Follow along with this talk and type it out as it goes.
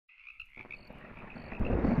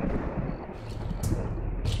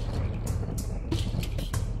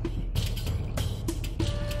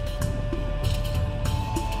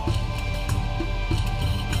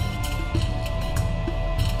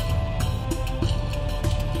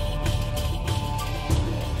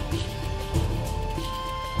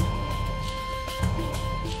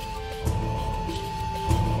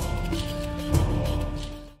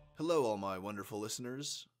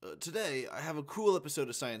listeners. Today, I have a cool episode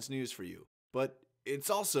of Science News for you, but it's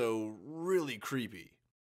also really creepy.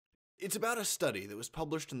 It's about a study that was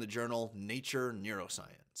published in the journal Nature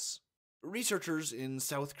Neuroscience. Researchers in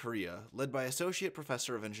South Korea, led by Associate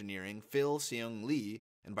Professor of Engineering Phil Seung Lee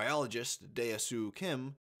and biologist Dae-soo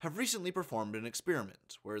Kim, have recently performed an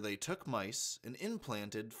experiment where they took mice and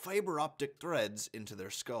implanted fiber optic threads into their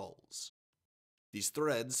skulls. These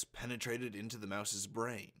threads penetrated into the mouse's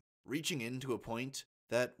brain, reaching into a point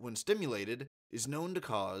that, when stimulated, is known to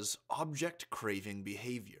cause object-craving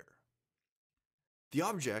behavior. The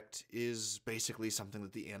object is basically something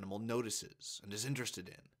that the animal notices and is interested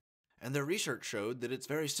in, and their research showed that it's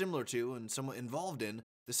very similar to and somewhat involved in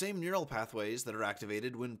the same neural pathways that are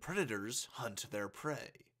activated when predators hunt their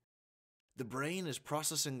prey. The brain is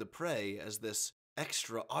processing the prey as this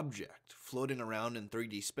extra object floating around in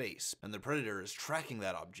 3D space, and the predator is tracking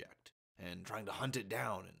that object and trying to hunt it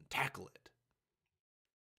down and tackle it.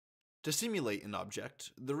 To simulate an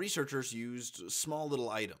object, the researchers used small little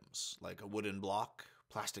items like a wooden block,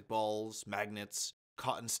 plastic balls, magnets,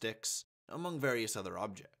 cotton sticks, among various other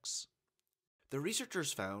objects. The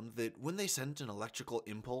researchers found that when they sent an electrical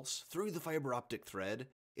impulse through the fiber optic thread,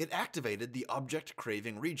 it activated the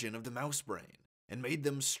object-craving region of the mouse brain and made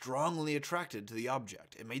them strongly attracted to the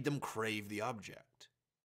object. It made them crave the object.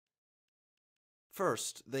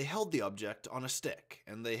 First, they held the object on a stick,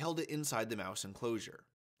 and they held it inside the mouse enclosure.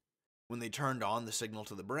 When they turned on the signal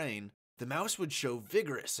to the brain, the mouse would show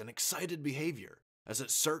vigorous and excited behavior as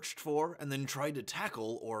it searched for and then tried to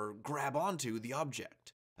tackle or grab onto the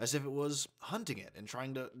object, as if it was hunting it and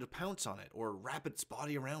trying to pounce on it or wrap its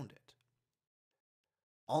body around it.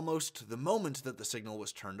 Almost the moment that the signal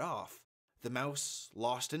was turned off, the mouse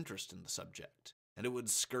lost interest in the subject, and it would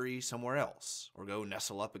scurry somewhere else or go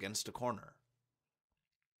nestle up against a corner.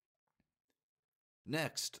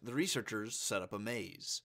 Next, the researchers set up a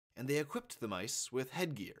maze, and they equipped the mice with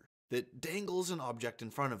headgear that dangles an object in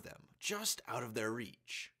front of them, just out of their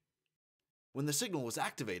reach. When the signal was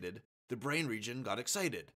activated, the brain region got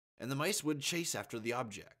excited, and the mice would chase after the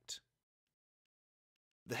object.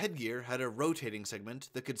 The headgear had a rotating segment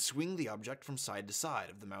that could swing the object from side to side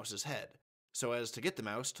of the mouse's head, so as to get the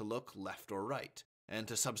mouse to look left or right, and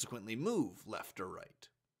to subsequently move left or right.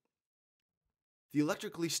 The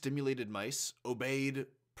electrically stimulated mice obeyed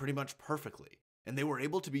pretty much perfectly, and they were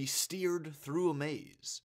able to be steered through a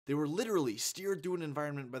maze. They were literally steered through an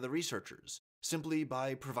environment by the researchers, simply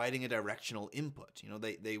by providing a directional input.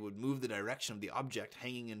 They would move the direction of the object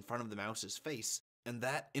hanging in front of the mouse's face, and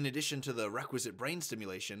that, in addition to the requisite brain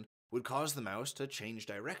stimulation, would cause the mouse to change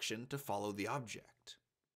direction to follow the object.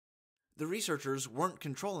 The researchers weren't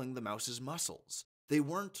controlling the mouse's muscles. They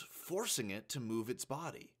weren't forcing it to move its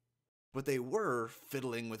body. But they were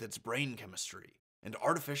fiddling with its brain chemistry and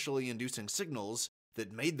artificially inducing signals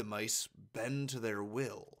that made the mice bend to their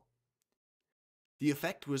will. The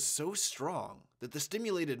effect was so strong that the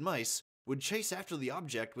stimulated mice would chase after the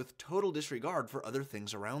object with total disregard for other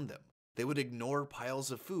things around them. They would ignore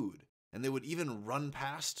piles of food, and they would even run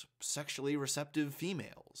past sexually receptive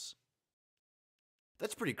females.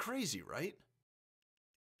 That's pretty crazy, right?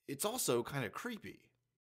 It's also kind of creepy.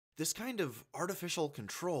 This kind of artificial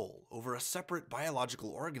control over a separate biological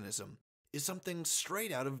organism is something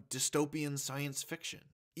straight out of dystopian science fiction,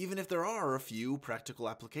 even if there are a few practical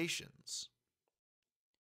applications.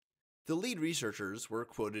 The lead researchers were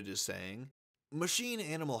quoted as saying,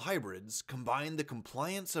 "Machine-animal hybrids combine the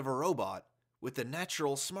compliance of a robot with the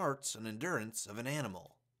natural smarts and endurance of an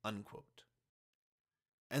animal," unquote.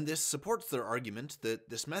 And this supports their argument that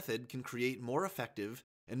this method can create more effective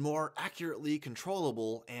and more accurately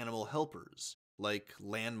controllable animal helpers, like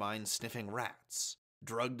landmine-sniffing rats,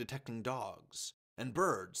 drug-detecting dogs, and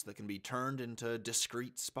birds that can be turned into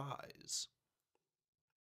discreet spies.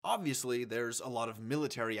 Obviously, there's a lot of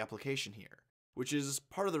military application here, which is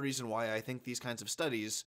part of the reason why I think these kinds of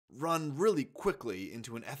studies run really quickly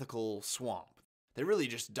into an ethical swamp. They really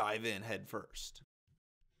just dive in head first.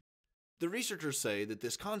 The researchers say that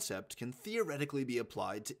this concept can theoretically be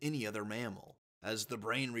applied to any other mammal, as the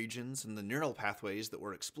brain regions and the neural pathways that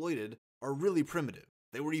were exploited are really primitive.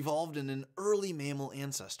 They were evolved in an early mammal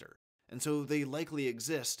ancestor, and so they likely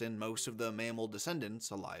exist in most of the mammal descendants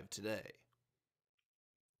alive today.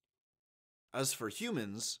 As for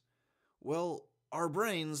humans, well, our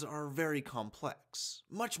brains are very complex,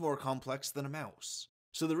 much more complex than a mouse,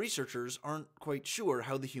 so the researchers aren't quite sure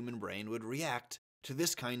how the human brain would react to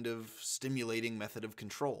this kind of stimulating method of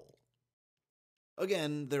control.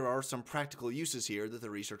 Again, there are some practical uses here that the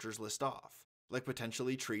researchers list off, like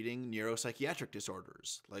potentially treating neuropsychiatric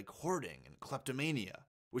disorders, like hoarding and kleptomania,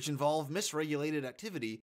 which involve misregulated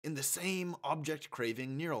activity in the same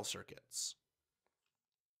object-craving neural circuits.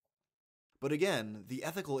 But again, the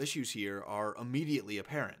ethical issues here are immediately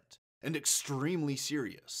apparent, and extremely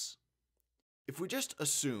serious. If we just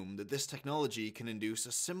assume that this technology can induce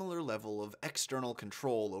a similar level of external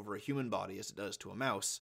control over a human body as it does to a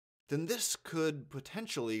mouse, then this could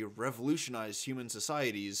potentially revolutionize human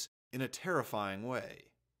societies in a terrifying way.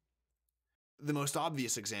 The most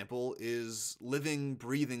obvious example is living,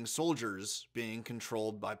 breathing soldiers being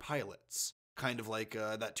controlled by pilots, kind of like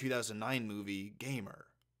that 2009 movie, Gamer.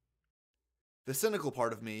 The cynical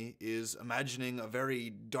part of me is imagining a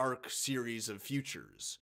very dark series of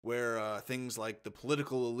futures, where things like the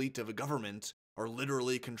political elite of a government are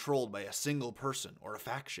literally controlled by a single person or a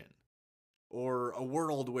faction. Or a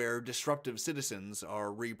world where disruptive citizens are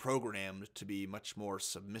reprogrammed to be much more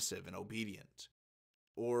submissive and obedient.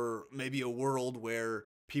 Or maybe a world where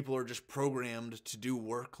people are just programmed to do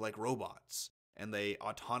work like robots, and they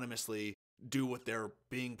autonomously do what they're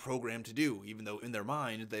being programmed to do, even though in their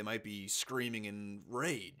mind they might be screaming in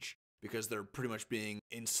rage, because they're pretty much being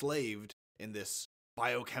enslaved in this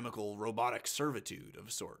biochemical robotic servitude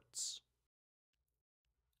of sorts.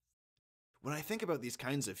 When I think about these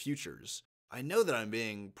kinds of futures, I know that I'm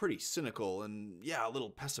being pretty cynical and, yeah, a little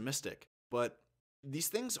pessimistic, but these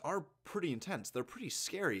things are pretty intense, they're pretty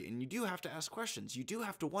scary, and you do have to ask questions. You do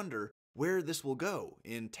have to wonder where this will go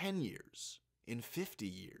in 10 years, in 50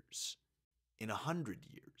 years, in 100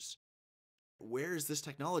 years. Where is this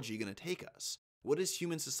technology going to take us? What is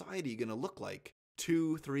human society going to look like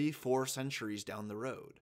 2, 3, 4 centuries down the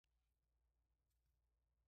road?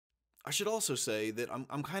 I should also say that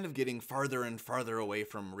I'm kind of getting farther and farther away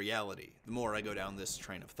from reality the more I go down this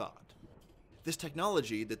train of thought. This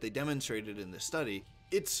technology that they demonstrated in this study,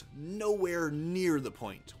 it's nowhere near the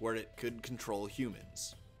point where it could control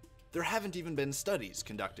humans. There haven't even been studies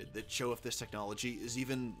conducted that show if this technology is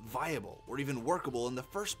even viable or even workable in the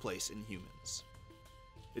first place in humans.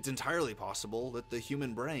 It's entirely possible that the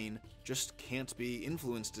human brain just can't be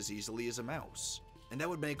influenced as easily as a mouse, and that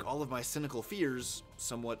would make all of my cynical fears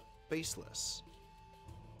somewhat baseless.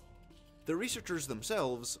 The researchers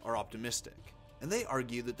themselves are optimistic, and they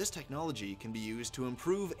argue that this technology can be used to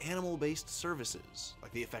improve animal-based services,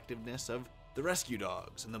 like the effectiveness of the rescue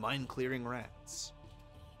dogs and the mine-clearing rats.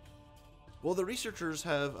 While the researchers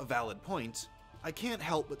have a valid point, I can't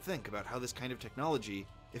help but think about how this kind of technology,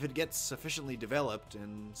 if it gets sufficiently developed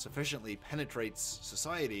and sufficiently penetrates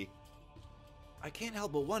society, I can't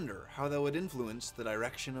help but wonder how that would influence the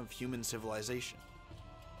direction of human civilization.